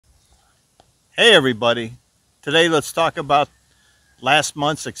Hey everybody, today let's talk about last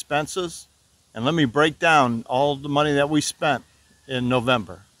month's expenses and let me break down all the money that we spent in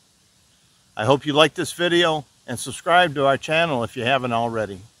November. I hope you like this video and subscribe to our channel if you haven't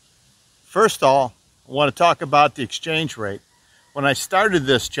already. First of all, I want to talk about the exchange rate. When I started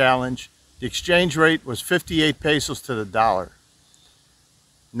this challenge, the exchange rate was 58 pesos to the dollar.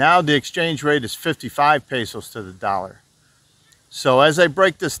 Now the exchange rate is 55 pesos to the dollar. So as I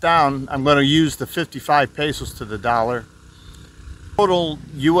break this down, I'm going to use the 55 pesos to the dollar. Total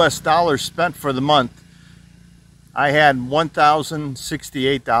US dollars spent for the month, I had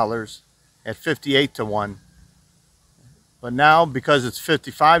 $1,068 at 58 to 1. But now, because it's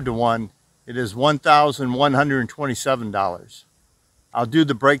 55 to 1, it is $1,127. I'll do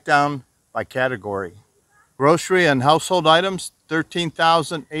the breakdown by category. Grocery and household items,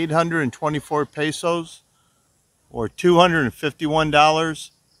 13,824 pesos. Or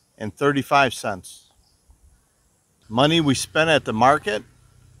 $251.35. Money we spent at the market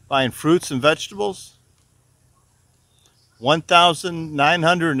buying fruits and vegetables,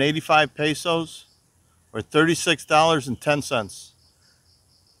 1,985 pesos or $36.10.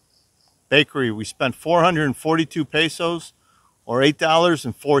 Bakery, we spent 442 pesos or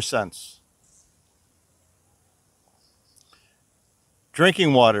 $8.04.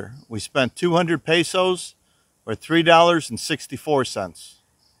 Drinking water, we spent 200 pesos or $3.64.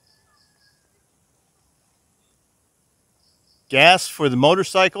 Gas for the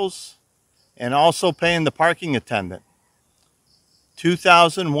motorcycles and also paying the parking attendant,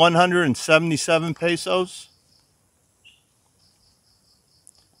 2,177 pesos,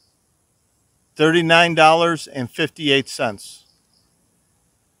 $39.58.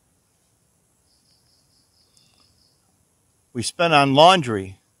 We spent on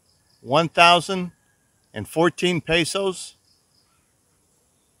laundry, 1,014 pesos,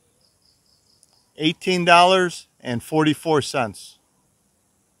 $18.44.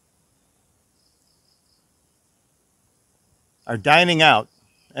 Our dining out,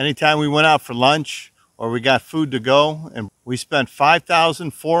 anytime we went out for lunch or we got food to go, and we spent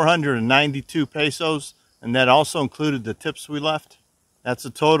 5,492 pesos, and that also included the tips we left. That's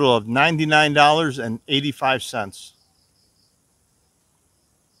a total of $99.85.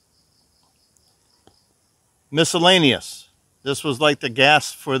 Miscellaneous. This was like the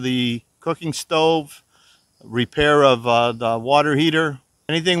gas for the cooking stove, repair of the water heater.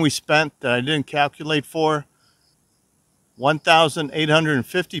 Anything we spent that I didn't calculate for,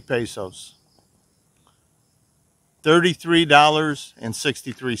 1,850 pesos,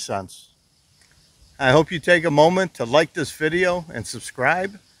 $33.63. I hope you take a moment to like this video and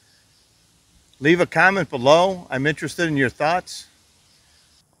subscribe. Leave a comment below. I'm interested in your thoughts.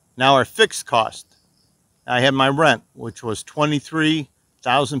 Now our fixed cost. I had my rent, which was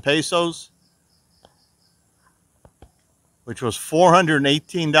 23,000 pesos, which was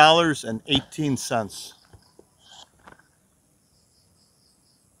 $418.18.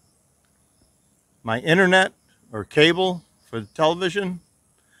 My internet or cable for the television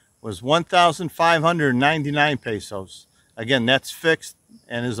was 1,599 pesos. Again, that's fixed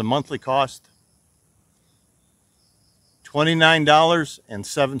and is a monthly cost.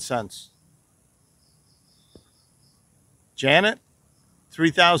 $29.07. Janet,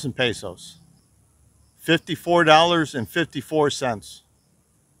 3,000 pesos, $54.54.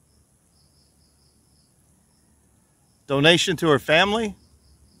 Donation to her family,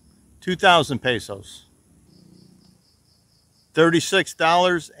 2,000 pesos,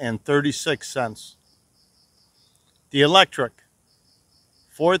 $36.36. The electric,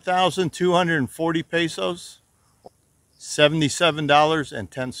 4,240 pesos,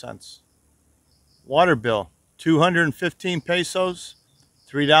 $77.10. Water bill, 215 pesos,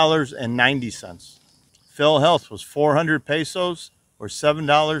 $3.90. Phil Health was 400 pesos or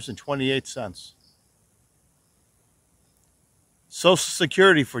 $7.28. Social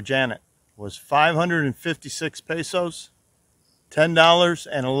Security for Janet was 556 pesos,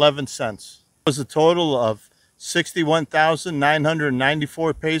 $10.11. It was a total of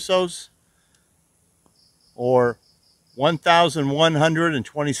 61,994 pesos or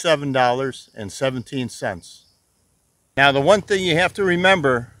 $1,127.17. Now, the one thing you have to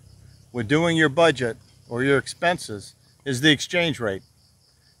remember with doing your budget or your expenses is the exchange rate.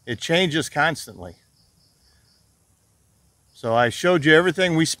 It changes constantly. So I showed you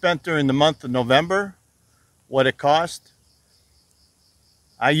everything we spent during the month of November, what it cost.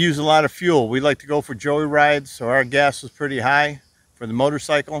 I use a lot of fuel. We like to go for joy rides, so our gas was pretty high for the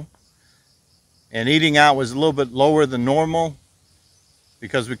motorcycle. And eating out was a little bit lower than normal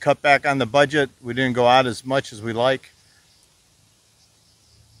because we cut back on the budget. We didn't go out as much as we like.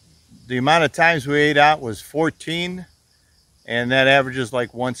 The amount of times we ate out was 14, and that averages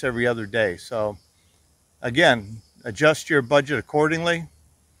like once every other day. So again, adjust your budget accordingly.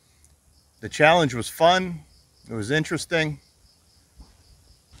 The challenge was fun. It was interesting.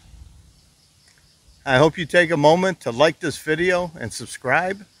 I hope you take a moment to like this video and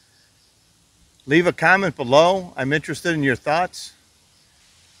subscribe. Leave a comment below. I'm interested in your thoughts.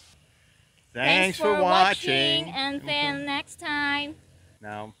 Thanks for watching. Until next time.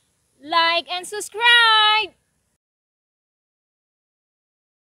 Now, Like and subscribe.